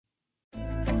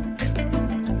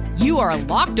You are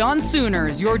Locked On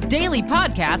Sooners, your daily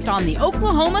podcast on the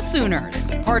Oklahoma Sooners.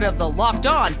 Part of the Locked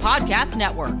On Podcast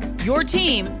Network, your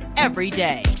team every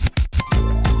day.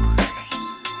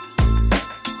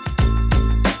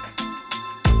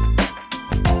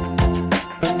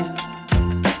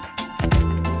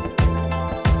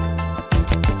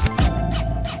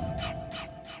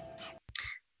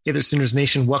 Hey there, Sooners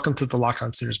Nation. Welcome to the Locked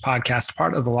On Sooners podcast,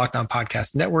 part of the Locked On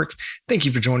Podcast Network. Thank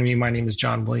you for joining me. My name is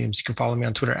John Williams. You can follow me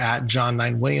on Twitter at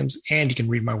John9Williams, and you can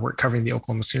read my work covering the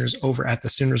Oklahoma Sooners over at the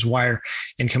Sooners Wire.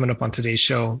 And coming up on today's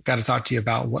show, got to talk to you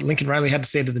about what Lincoln Riley had to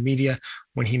say to the media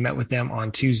when he met with them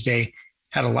on Tuesday.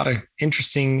 Had a lot of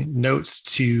interesting notes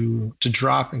to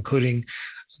drop, including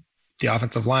the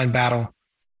offensive line battle,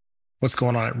 what's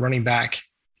going on at running back,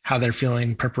 how they're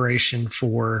feeling preparation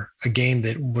for a game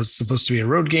that was supposed to be a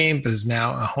road game, but is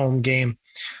now a home game.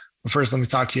 But first, let me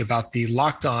talk to you about the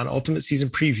Locked On Ultimate Season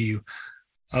Preview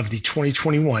of the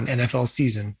 2021 NFL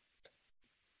season.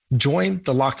 Join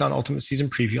the Locked On Ultimate Season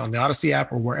Preview on the Odyssey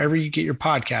app or wherever you get your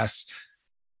podcasts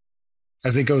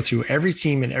as they go through every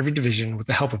team in every division with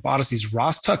the help of Odyssey's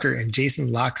Ross Tucker and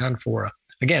Jason La Canfora.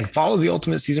 Again, follow the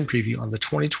Ultimate Season Preview on the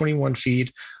 2021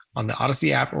 feed on the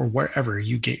Odyssey app or wherever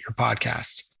you get your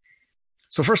podcast.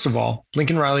 So first of all,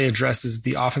 Lincoln Riley addresses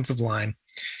the offensive line.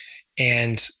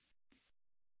 And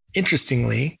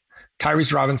interestingly,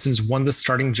 Tyrese Robinson's won the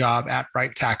starting job at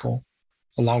right tackle,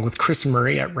 along with Chris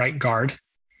Murray at right guard.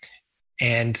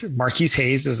 And Marquise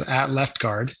Hayes is at left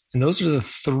guard. And those are the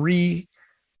three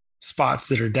spots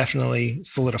that are definitely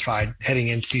solidified heading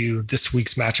into this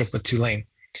week's matchup with Tulane.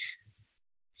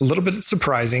 A little bit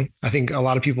surprising. I think a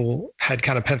lot of people had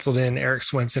kind of penciled in Eric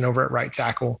Swenson over at right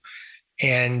tackle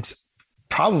and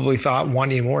probably thought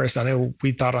Wanya Morris. I know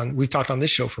we've talked on this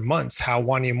show for months how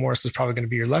Wanya Morris was probably going to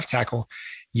be your left tackle,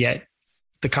 yet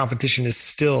the competition is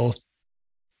still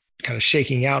kind of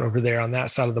shaking out over there on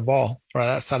that side of the ball or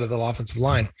that side of the offensive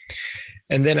line.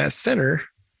 And then at center,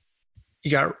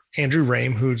 you got Andrew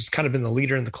Rame, who's kind of been the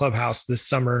leader in the clubhouse this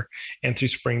summer and through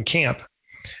spring camp,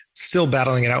 still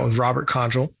battling it out with Robert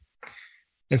Condrell.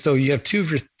 And so you have two of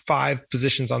your five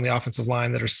positions on the offensive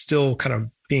line that are still kind of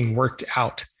being worked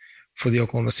out for the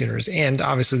Oklahoma Sooners. And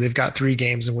obviously they've got 3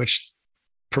 games in which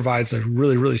provides a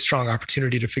really, really strong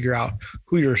opportunity to figure out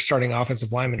who your starting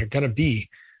offensive linemen are going to be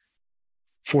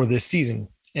for this season.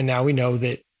 And now we know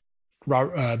that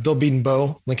Bill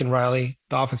Bedenbaugh, Lincoln Riley,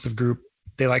 the offensive group,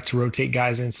 they like to rotate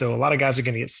guys in. So a lot of guys are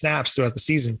going to get snaps throughout the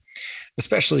season,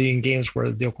 especially in games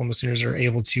where the Oklahoma Sooners are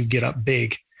able to get up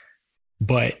big.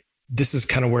 But this is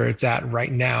kind of where it's at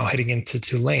right now heading into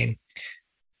Tulane.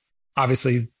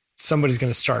 Obviously, somebody's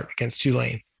going to start against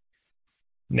Tulane.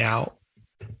 Now,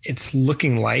 it's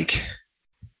looking like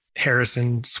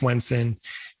Harrison, Swenson,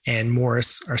 and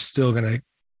Morris are still going to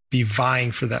be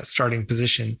vying for that starting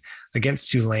position against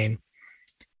Tulane.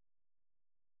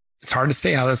 It's hard to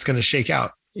say how that's going to shake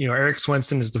out. You know, Eric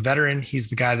Swenson is the veteran. He's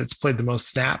the guy that's played the most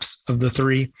snaps of the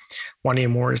 3. Wanya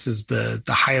Morris is the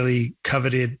highly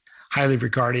coveted, highly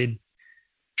regarded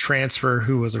transfer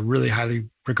who was a really highly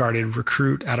regarded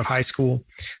recruit out of high school.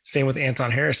 Same with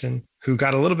Anton Harrison, who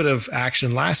got a little bit of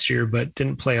action last year, but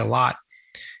didn't play a lot.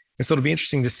 And so it'll be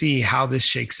interesting to see how this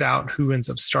shakes out, who ends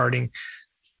up starting.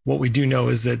 What we do know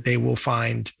is that they will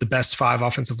find the best 5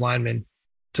 offensive linemen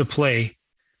to play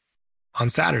on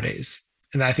Saturdays.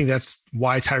 And I think that's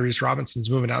why Tyrese Robinson's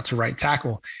moving out to right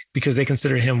tackle, because they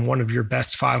consider him one of your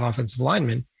best 5 offensive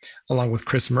linemen, along with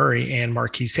Chris Murray and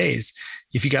Marquise Hayes.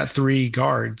 If you got 3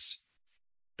 guards,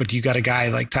 but you got a guy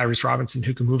like Tyrese Robinson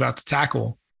who can move out to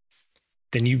tackle,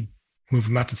 then you move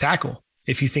him out to tackle.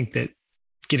 If you think that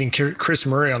getting Chris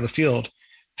Murray on the field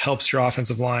helps your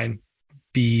offensive line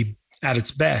be at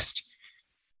its best,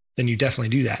 then you definitely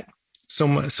do that. So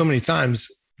many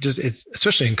times,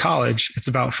 especially in college, it's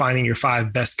about finding your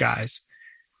 5 best guys.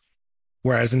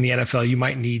 Whereas in the NFL, you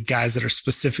might need guys that are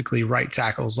specifically right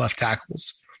tackles, left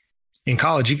tackles. In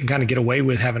college, you can kind of get away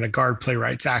with having a guard play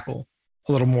right tackle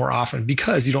a little more often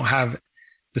because you don't have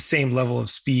the same level of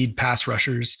speed pass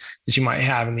rushers that you might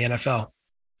have in the NFL.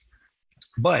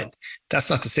 But that's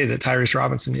not to say that Tyrese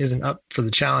Robinson isn't up for the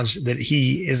challenge, that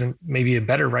he isn't maybe a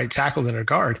better right tackle than a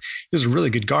guard. He was a really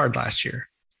good guard last year.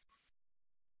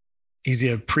 He's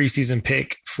a preseason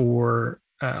pick for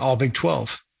All Big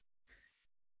 12.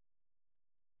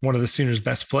 One of the Sooners'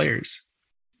 best players.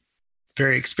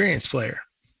 Very experienced player.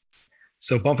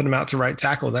 So bumping him out to right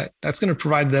tackle, that's going to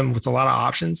provide them with a lot of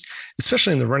options,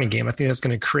 especially in the running game. I think that's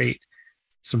going to create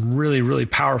some really, really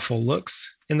powerful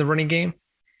looks in the running game.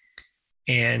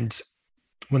 And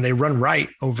when they run right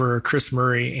over Chris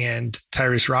Murray and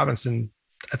Tyrese Robinson,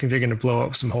 I think they're going to blow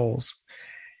up some holes.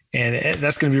 And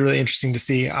that's going to be really interesting to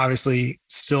see. Obviously,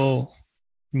 still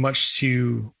much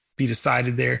to be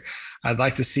decided there. I'd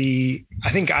like to see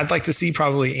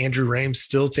probably Andrew Rames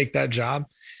still take that job,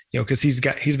 because he's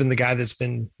been the guy that's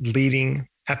been leading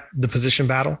at the position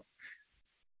battle,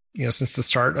 since the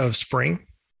start of spring.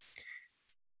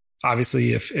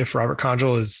 Obviously, if Robert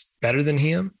Condrell is better than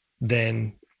him,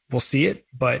 then we'll see it.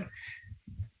 But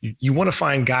you want to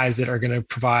find guys that are going to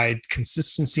provide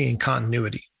consistency and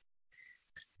continuity,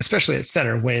 especially at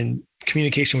center when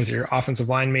communication with your offensive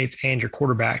line mates and your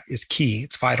quarterback is key.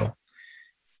 It's vital.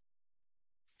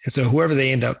 And so whoever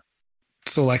they end up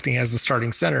selecting as the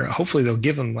starting center, hopefully they'll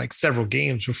give him like several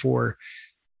games before,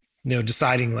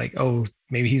 deciding like, oh,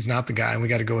 maybe he's not the guy and we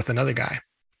got to go with another guy.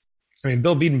 I mean,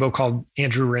 Bill Bedenbaugh called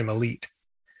Andrew Rame elite.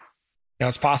 Now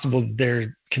it's possible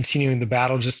they're continuing the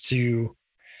battle just to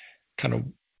kind of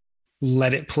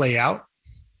let it play out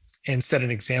and set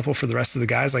an example for the rest of the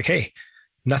guys. Like, hey,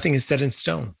 nothing is set in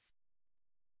stone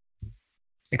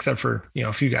except for,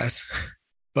 a few guys.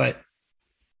 But,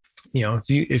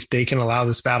 if they can allow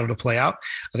this battle to play out,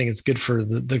 I think it's good for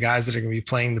the guys that are going to be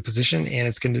playing the position, and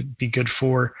it's going to be good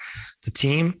for the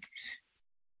team.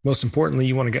 Most importantly,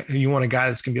 you want a guy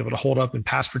that's going to be able to hold up in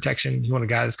pass protection. You want a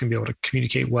guy that's going to be able to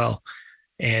communicate well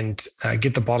and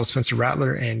get the ball to Spencer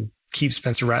Rattler and keep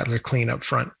Spencer Rattler clean up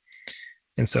front.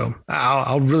 And so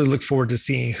I'll really look forward to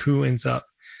seeing who ends up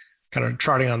kind of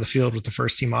trotting on the field with the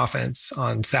first team offense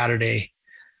on Saturday,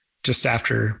 just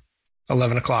after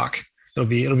 11 o'clock. It'll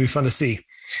be fun to see,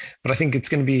 but I think it's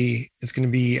going to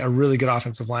be a really good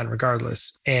offensive line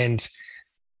regardless. And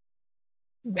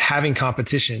having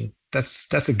competition,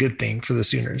 that's a good thing for the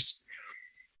Sooners,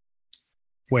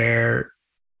 where,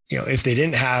 if they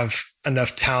didn't have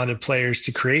enough talented players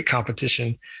to create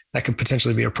competition, that could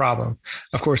potentially be a problem.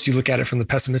 Of course, you look at it from the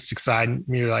pessimistic side and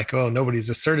you're like, oh, nobody's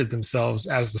asserted themselves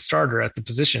as the starter at the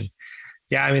position.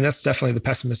 Yeah. I mean, that's definitely the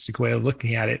pessimistic way of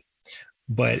looking at it,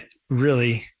 but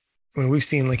really, we've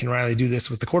seen Lincoln Riley do this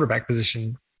with the quarterback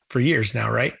position for years now,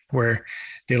 right? Where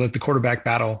they let the quarterback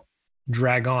battle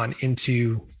drag on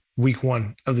into week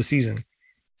 1 of the season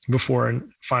before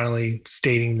finally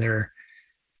stating their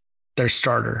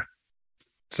starter.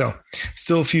 So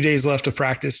still a few days left of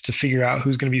practice to figure out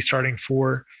who's going to be starting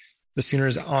for the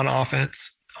Sooners on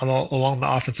offense along the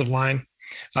offensive line.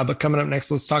 But coming up next,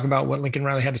 let's talk about what Lincoln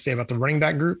Riley had to say about the running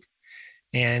back group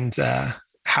and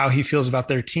how he feels about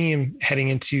their team heading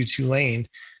into Tulane,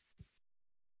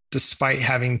 despite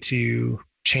having to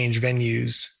change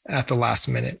venues at the last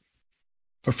minute.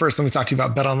 But first, let me talk to you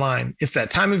about BetOnline. It's that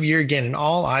time of year again, and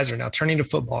all eyes are now turning to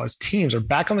football as teams are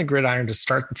back on the gridiron to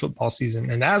start the football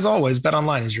season. And as always,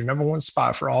 BetOnline is your number one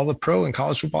spot for all the pro and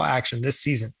college football action this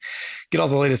season. Get all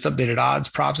the latest updated odds,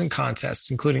 props, and contests,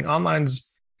 including online's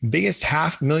biggest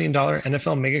 $500,000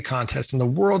 NFL mega contest and the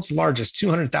world's largest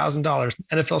 $200,000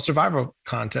 NFL survival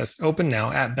contest, open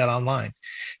now at BetOnline.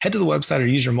 Head to the website or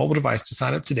use your mobile device to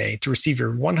sign up today to receive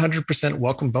your 100%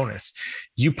 welcome bonus.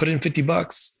 You put in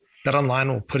 $50,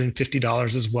 BetOnline will put in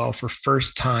 $50 as well for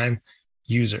first-time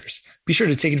users. Be sure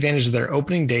to take advantage of their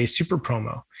opening day super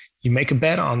promo. You make a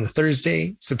bet on the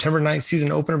Thursday, September 9th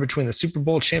season opener between the Super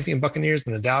Bowl champion Buccaneers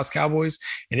and the Dallas Cowboys.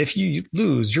 And if you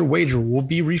lose, your wager will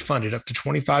be refunded up to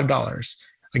 $25.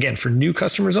 Again, for new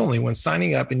customers only when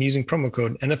signing up and using promo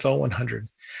code NFL100.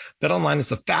 BetOnline is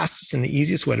the fastest and the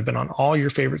easiest way to bet on all your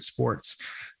favorite sports.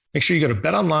 Make sure you go to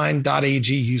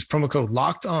betonline.ag, use promo code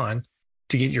LOCKEDON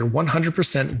to get your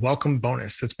 100% welcome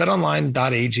bonus. That's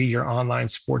betonline.ag, your online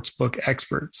sportsbook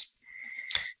experts.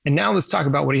 And now let's talk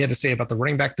about what he had to say about the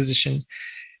running back position.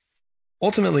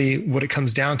 Ultimately, what it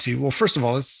comes down to, well, first of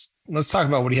all, let's talk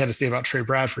about what he had to say about Trey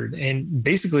Bradford. And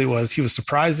basically he was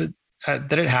surprised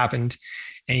that it happened,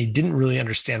 and he didn't really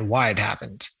understand why it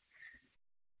happened.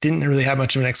 Didn't really have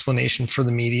much of an explanation for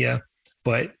the media,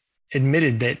 but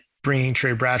admitted that bringing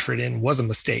Trey Bradford in was a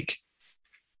mistake.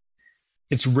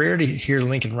 It's rare to hear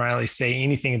Lincoln Riley say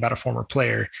anything about a former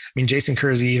player. I mean, Jason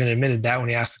Kersey even admitted that when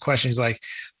he asked the question. He's like,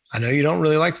 I know you don't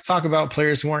really like to talk about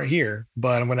players who aren't here,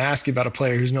 but I'm going to ask you about a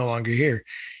player who's no longer here.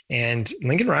 And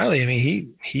Lincoln Riley, I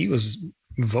mean, he was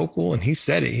vocal and he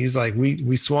said it. He's like,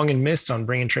 we swung and missed on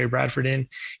bringing Trey Bradford in,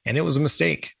 and it was a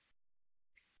mistake.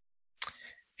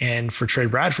 And for Trey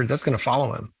Bradford, that's going to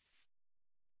follow him.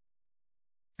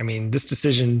 I mean, this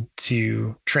decision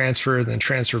to transfer, then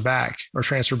transfer back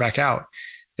out,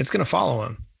 it's going to follow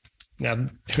him. Now,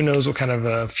 who knows what kind of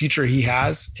a future he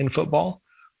has in football,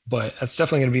 but that's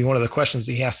definitely going to be one of the questions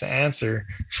that he has to answer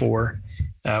for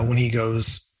when he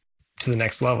goes to the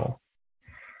next level.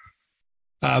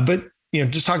 But,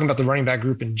 just talking about the running back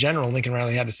group in general, Lincoln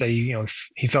Riley had to say,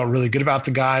 he felt really good about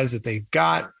the guys that they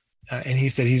got. And he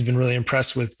said he's been really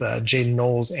impressed with Jaden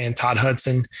Knowles and Todd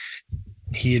Hudson.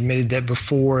 He admitted that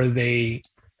before they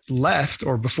left,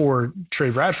 or before Trey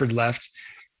Bradford left,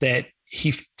 that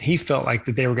he felt like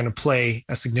that they were going to play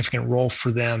a significant role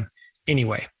for them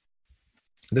anyway,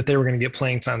 that they were going to get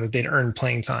playing time, that they'd earned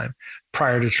playing time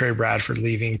prior to Trey Bradford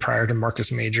leaving, prior to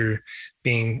Marcus Major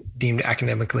being deemed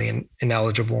academically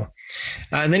ineligible.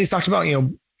 And then he talked about,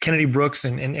 Kennedy Brooks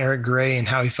and Eric Gray, and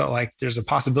how he felt like there's a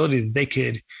possibility that they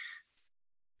could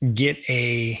get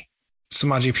a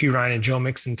Samaje Perine and Joe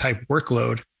Mixon type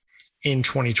workload in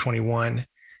 2021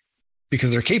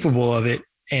 because they're capable of it,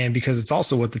 and because it's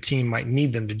also what the team might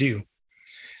need them to do.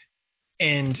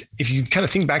 And if you kind of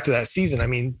think back to that season, I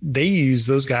mean, they use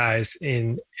those guys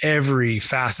in every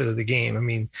facet of the game. I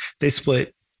mean, they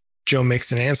split Joe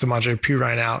Mixon and Samaje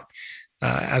Perine out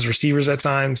as receivers at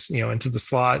times, into the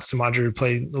slot. Samaje would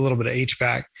play a little bit of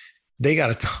H-back. They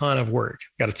got a ton of work,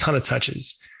 got a ton of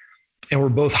touches, and were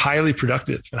both highly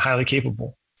productive and highly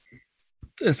capable.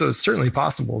 And so it's certainly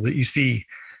possible that you see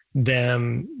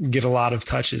them get a lot of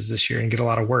touches this year and get a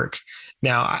lot of work.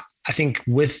 Now, I think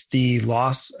with the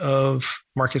loss of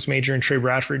Marcus Major and Trey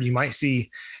Bradford, you might see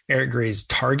Eric Gray's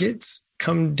targets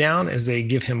come down as they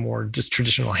give him more just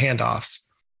traditional handoffs,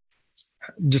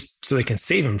 just so they can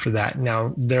save him for that.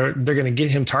 Now they're going to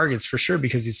get him targets for sure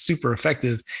because he's super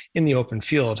effective in the open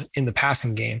field in the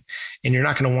passing game. And you're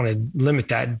not going to want to limit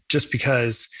that just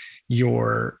because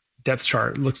your depth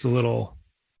chart looks a little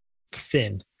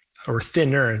thin or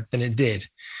thinner than it did.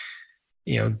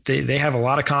 They have a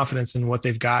lot of confidence in what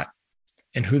they've got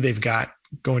and who they've got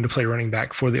going to play running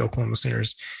back for the Oklahoma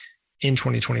Sooners in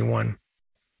 2021.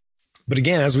 But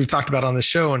again, as we've talked about on the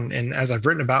show, and as I've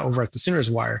written about over at the Sooners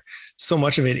Wire, so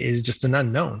much of it is just an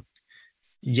unknown.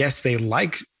 Yes, they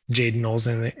like Jaden Knowles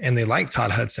and they like Todd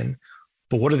Hudson,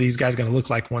 but what are these guys going to look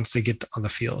like once they get on the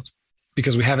field?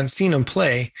 Because we haven't seen them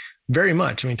play very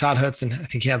much. I mean, Todd Hudson, I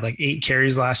think he had like 8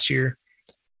 carries last year,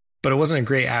 but it wasn't a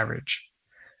great average.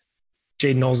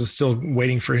 Jaden Knowles is still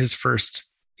waiting for his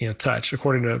first, touch.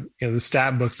 According to the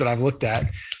stat books that I've looked at,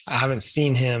 I haven't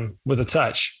seen him with a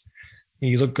touch.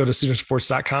 You go to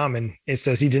Soonersports.com and it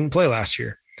says he didn't play last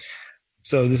year.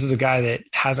 So this is a guy that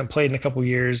hasn't played in a couple of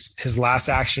years. His last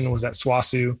action was at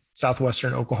SWOSU,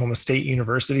 Southwestern Oklahoma State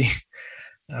University.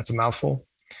 That's a mouthful.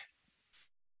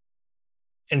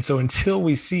 And so until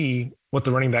we see what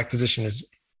the running back position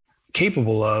is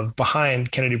capable of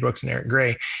behind Kennedy Brooks and Eric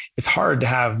Gray, it's hard to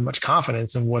have much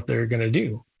confidence in what they're going to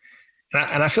do.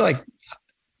 And I feel like,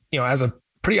 as a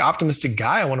pretty optimistic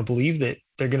guy, I want to believe that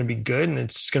they're going to be good and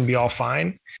it's just going to be all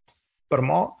fine. But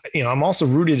I'm also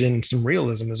rooted in some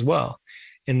realism as well,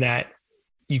 in that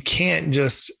you can't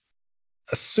just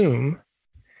assume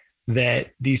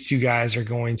that these two guys are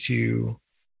going to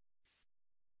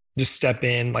just step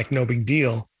in like no big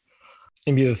deal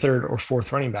and be the third or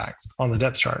fourth running backs on the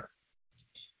depth chart.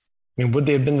 I mean, would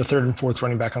they have been the third and fourth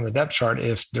running back on the depth chart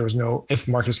if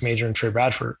Marcus Major and Trey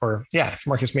Bradford, if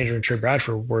Marcus Major and Trey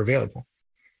Bradford were available?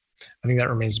 I think that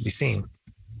remains to be seen.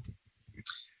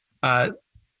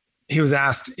 He was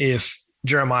asked if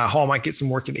Jeremiah Hall might get some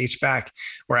work at H-back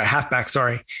or at halfback,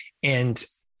 and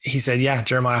he said, yeah,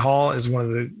 Jeremiah Hall is one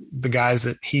of the guys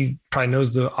that he probably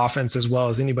knows the offense as well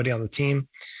as anybody on the team.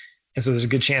 And so there's a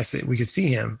good chance that we could see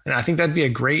him. And I think that'd be a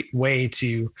great way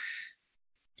to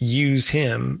use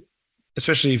him,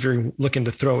 especially if you're looking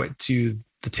to throw it to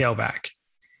the tailback.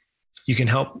 You can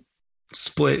help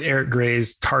split Eric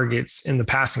Gray's targets in the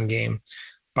passing game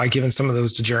by giving some of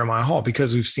those to Jeremiah Hall,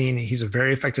 because we've seen he's a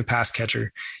very effective pass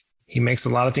catcher. He makes a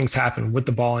lot of things happen with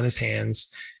the ball in his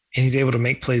hands, and he's able to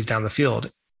make plays down the field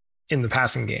in the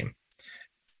passing game.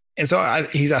 And so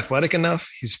he's athletic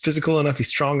enough, he's physical enough, he's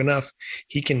strong enough.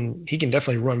 He can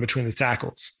definitely run between the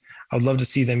tackles. I would love to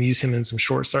see them use him in some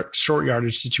short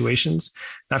yardage situations,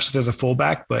 not just as a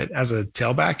fullback, but as a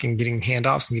tailback and getting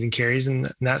handoffs and getting carries in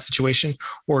that situation,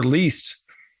 or at least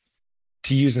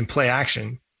to use in play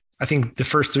action. I think the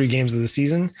first 3 games of the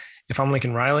season, if I'm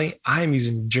Lincoln Riley, I'm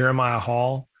using Jeremiah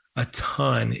Hall a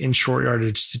ton in short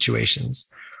yardage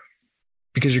situations,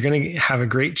 because you're going to have a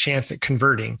great chance at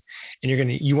converting, and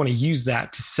you want to use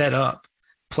that to set up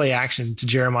play action to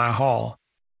Jeremiah Hall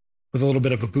with a little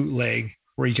bit of a bootleg,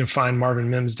 where you can find Marvin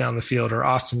Mims down the field or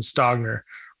Austin Stogner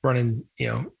running,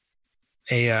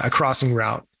 a crossing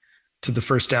route to the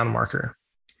first down marker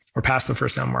or past the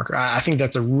first down marker. I think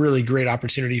that's a really great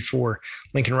opportunity for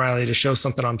Lincoln Riley to show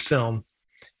something on film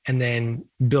and then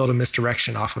build a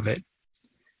misdirection off of it.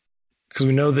 Because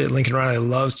we know that Lincoln Riley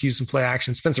loves to use some play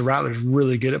action. Spencer Rattler is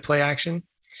really good at play action.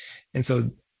 And so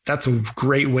that's a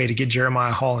great way to get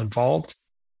Jeremiah Hall involved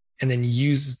and then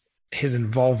use his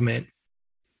involvement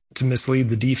to mislead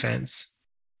the defense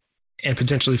and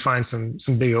potentially find some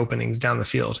big openings down the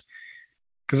field.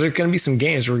 Because there are going to be some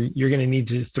games where you're going to need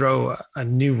to throw a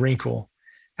new wrinkle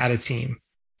at a team.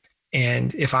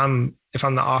 And if I'm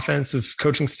the offensive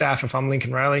coaching staff, if I'm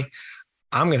Lincoln Riley,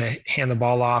 I'm going to hand the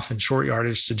ball off in short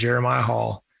yardage to Jeremiah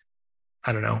Hall,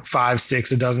 5,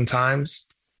 6, a dozen times.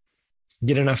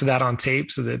 Get enough of that on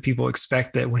tape so that people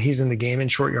expect that when he's in the game in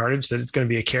short yardage, that it's going to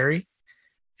be a carry.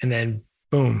 And then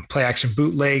boom, play action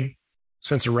bootleg.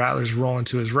 Spencer Rattler's rolling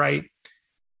to his right.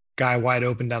 Guy wide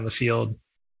open down the field.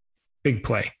 Big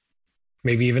play.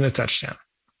 Maybe even a touchdown.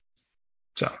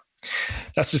 So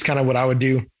that's just kind of what I would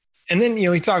do. And then,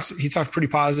 he talked pretty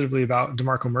positively about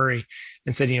DeMarco Murray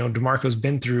and said, DeMarco's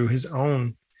been through his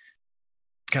own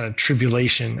kind of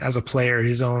tribulation as a player,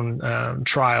 his own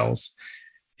trials.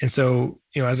 And so,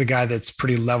 as a guy that's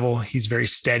pretty level, he's very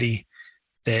steady,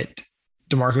 that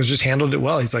DeMarco's just handled it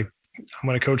well. He's like, I'm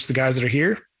going to coach the guys that are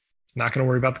here. Not going to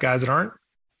worry about the guys that aren't.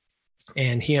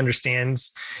 And he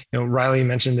understands, Riley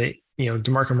mentioned that,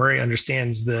 DeMarco Murray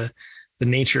understands the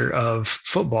nature of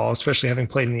football, especially having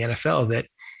played in the NFL, that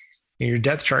your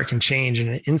depth chart can change in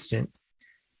an instant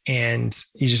and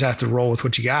you just have to roll with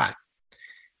what you got.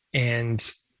 And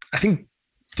I think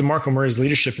DeMarco Murray's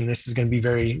leadership in this is going to be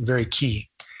very, very key.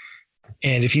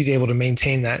 And if he's able to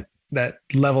maintain that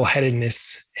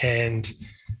level-headedness and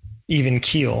even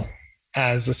keel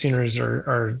as the Sooners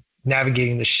are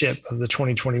navigating the ship of the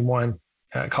 2021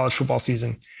 college football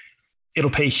season, it'll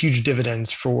pay huge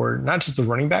dividends for not just the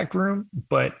running back room,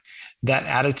 but that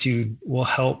attitude will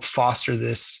help foster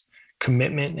this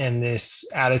commitment and this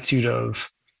attitude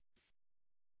of,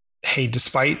 hey,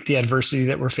 despite the adversity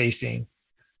that we're facing,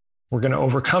 we're going to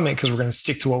overcome it because we're going to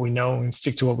stick to what we know and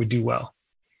stick to what we do well.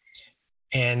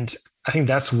 And I think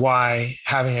that's why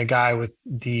having a guy with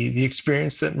the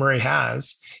experience that Murray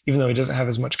has, even though he doesn't have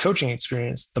as much coaching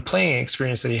experience, the playing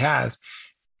experience that he has,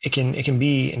 it can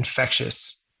be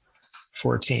infectious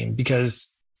for a team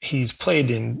because he's played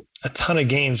in a ton of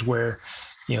games where,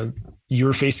 you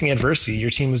were facing adversity, your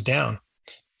team was down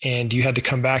and you had to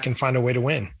come back and find a way to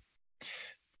win,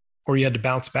 or you had to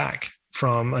bounce back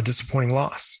from a disappointing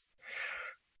loss.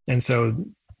 And so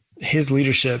his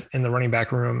leadership in the running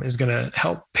back room is going to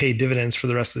help pay dividends for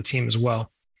the rest of the team as well.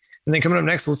 And then coming up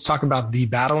next, let's talk about the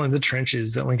battle in the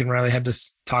trenches that Lincoln Riley had to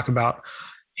talk about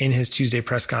in his Tuesday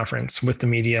press conference with the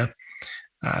media.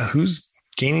 Who's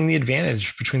gaining the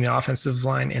advantage between the offensive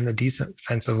line and the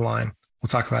defensive line? We'll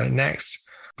talk about it next.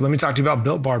 But let me talk to you about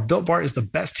Built Bar. Built Bar is the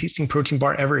best tasting protein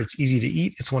bar ever. It's easy to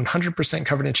eat. It's 100%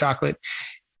 covered in chocolate.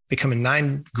 They come in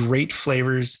 9 great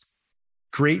flavors,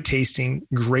 great tasting,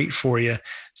 great for you.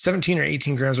 17 or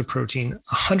 18 grams of protein,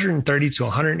 130 to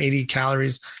 180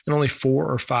 calories, and only 4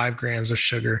 or 5 grams of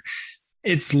sugar.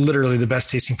 It's literally the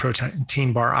best tasting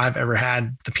protein bar I've ever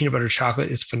had. The peanut butter chocolate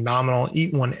is phenomenal.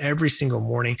 Eat one every single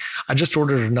morning. I just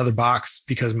ordered another box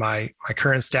because my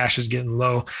current stash is getting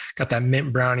low. Got that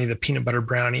mint brownie, the peanut butter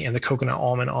brownie, and the coconut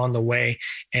almond on the way.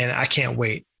 And I can't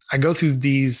wait. I go through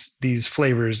these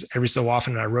flavors every so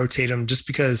often and I rotate them just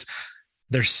because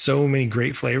there's so many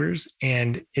great flavors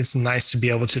and it's nice to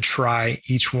be able to try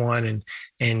each one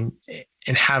and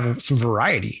have some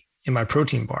variety in my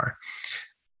protein bar.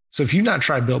 So if you've not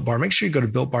tried Built Bar, make sure you go to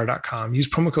BuiltBar.com. Use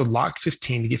promo code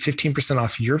LOCKED15 to get 15%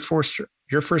 off your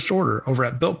first order over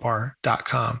at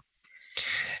BuiltBar.com.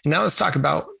 And now let's talk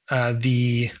about a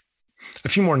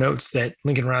few more notes that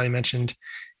Lincoln Riley mentioned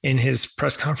in his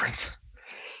press conference.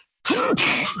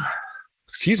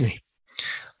 Excuse me,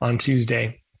 on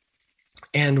Tuesday.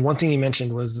 And one thing he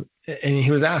mentioned was, and he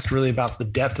was asked really about the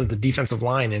depth of the defensive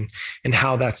line and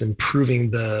how that's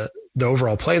improving the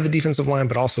overall play of the defensive line,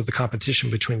 but also the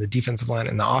competition between the defensive line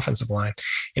and the offensive line.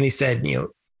 And he said,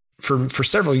 for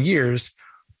several years,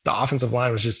 the offensive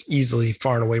line was just easily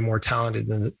far and away more talented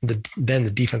than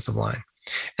the defensive line.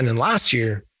 And then last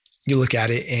year you look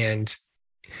at it and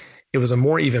it was a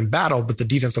more even battle, but the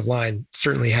defensive line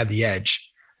certainly had the edge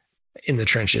in the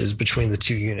trenches between the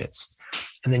two units.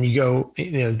 And then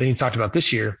then he talked about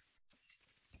this year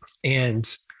and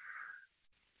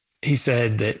he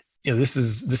said that, this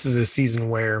is a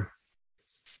season where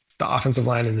the offensive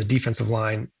line and the defensive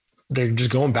line, they're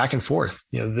just going back and forth.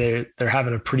 They're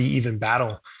having a pretty even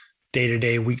battle day to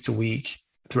day, week to week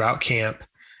throughout camp.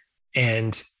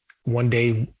 And one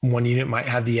day, one unit might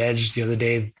have the edge. The other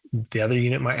day, the other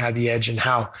unit might have the edge. And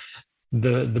how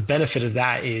the benefit of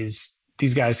that is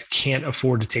these guys can't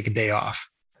afford to take a day off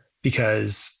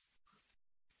because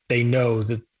they know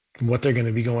that what they're going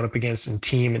to be going up against in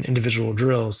team and individual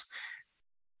drills,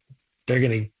 they're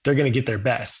going to get their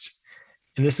best.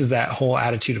 And this is that whole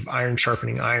attitude of iron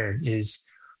sharpening iron is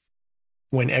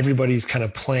when everybody's kind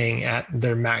of playing at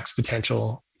their max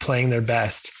potential, playing their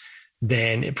best,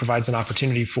 then it provides an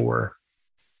opportunity for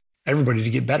everybody to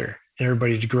get better and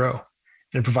everybody to grow.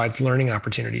 And it provides learning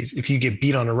opportunities. If you get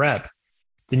beat on a rep,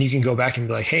 then you can go back and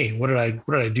be like, hey, what did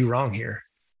I do wrong here?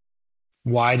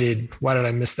 Why did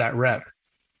I miss that rep?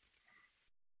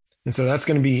 And so it's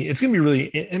going to be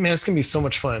really, man, it's going to be so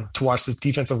much fun to watch this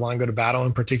defensive line go to battle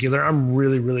in particular. I'm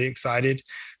really, really excited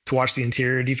to watch the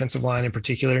interior defensive line in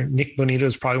particular. Nick Bonitto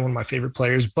is probably one of my favorite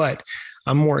players, but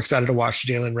I'm more excited to watch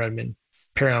Jalen Redmond,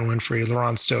 Perrion Winfrey,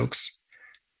 LaRon Stokes.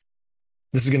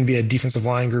 This is going to be a defensive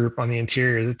line group on the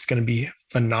interior that's going to be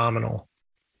phenomenal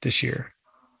this year.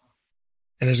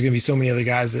 And there's going to be so many other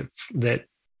guys that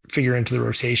figure into the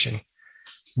rotation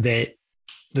that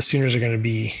the Sooners are going to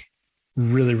be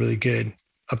really, really good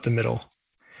up the middle.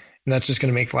 And that's just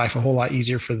going to make life a whole lot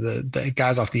easier for the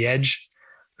guys off the edge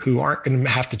who aren't going to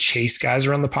have to chase guys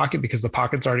around the pocket because the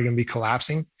pocket's already going to be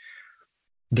collapsing.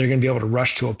 They're going to be able to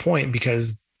rush to a point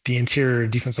because the interior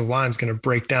defensive line is going to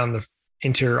break down the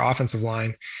interior offensive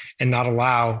line and not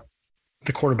allow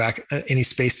the quarterback any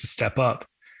space to step up.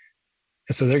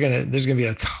 And so there's going to be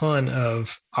a ton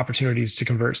of opportunities to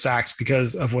convert sacks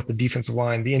because of what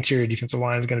the interior defensive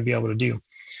line is going to be able to do.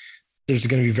 There's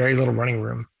going to be very little running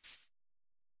room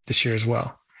this year as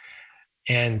well.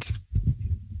 And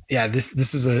yeah,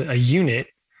 this is a unit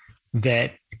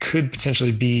that could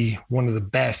potentially be one of the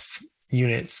best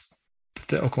units that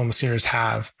the Oklahoma Sooners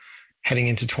have heading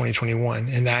into 2021.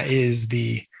 And that is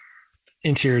the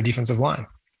interior defensive line.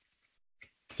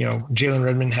 You know, Jalen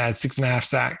Redmond had 6.5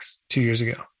 sacks 2 years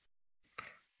ago.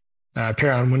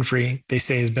 Perrion Winfrey, they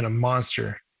say, has been a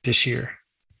monster this year.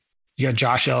 You got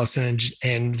Josh Ellison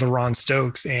and LaRon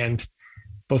Stokes, and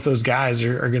both those guys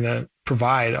are going to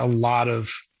provide a lot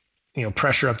of,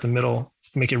 pressure up the middle,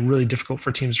 make it really difficult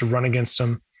for teams to run against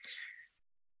them.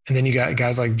 And then you got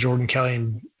guys like Jordan Kelly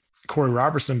and Corey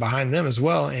Robertson behind them as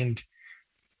well. And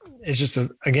it's just a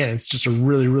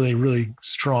really, really, really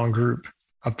strong group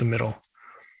up the middle.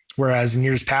 Whereas in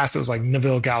years past, it was like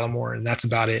Neville Gallimore, and that's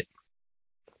about it.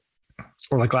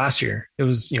 Or like last year, it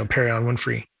was, Perrion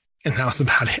Winfrey, and that was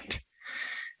about it.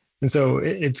 And so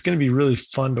it's going to be really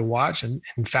fun to watch and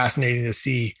fascinating to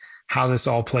see how this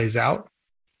all plays out.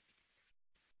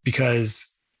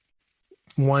 Because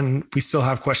one, we still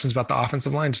have questions about the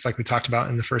offensive line, just like we talked about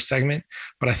in the first segment,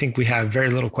 but I think we have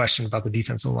very little question about the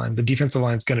defensive line. The defensive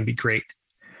line is going to be great,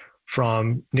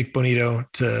 from Nick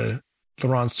Bonitto to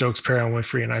LaRon Stokes, Perrion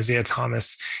Winfrey, and Isaiah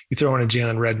Thomas. You throw in a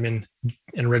Jalen Redmond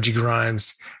and Reggie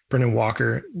Grimes, Brendan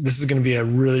Walker. This is going to be a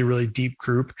really, really deep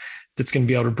group that's going to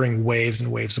be able to bring waves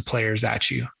and waves of players at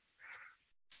you.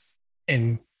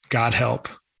 And God help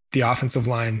the offensive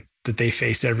line that they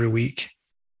face every week,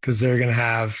 because they're going to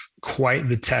have quite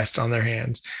the test on their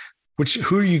hands.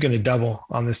 Who are you going to double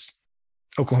on this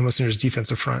Oklahoma Sooners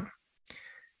defensive front?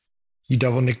 You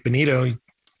double Nick Bonitto.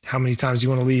 How many times do you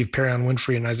want to leave Perrion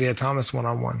Winfrey and Isaiah Thomas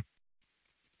one-on-one?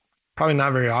 Probably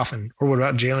not very often. Or what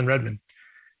about Jalen Redmond?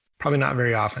 Probably not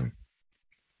very often.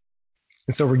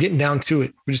 And so we're getting down to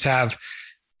it. We just have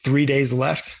 3 days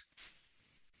left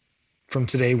from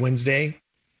today, Wednesday,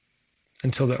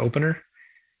 until the opener.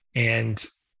 And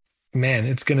man,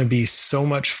 it's going to be so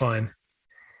much fun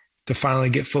to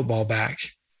finally get football back.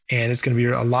 And it's going to be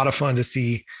a lot of fun to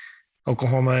see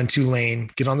Oklahoma and Tulane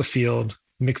get on the field,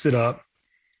 mix it up,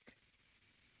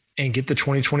 and get the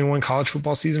 2021 college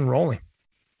football season rolling.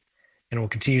 And we'll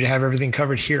continue to have everything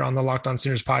covered here on the Locked On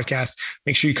Sooners podcast.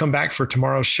 Make sure you come back for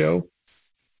tomorrow's show.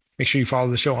 Make sure you follow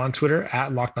the show on Twitter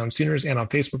at Locked On Sooners and on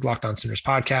Facebook, Locked On Sooners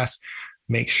podcast.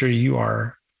 Make sure you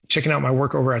are checking out my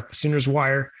work over at the Sooners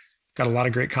Wire. Got a lot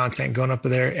of great content going up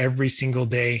there every single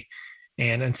day.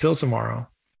 And until tomorrow,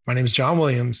 my name is John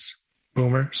Williams.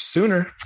 Boomer Sooner.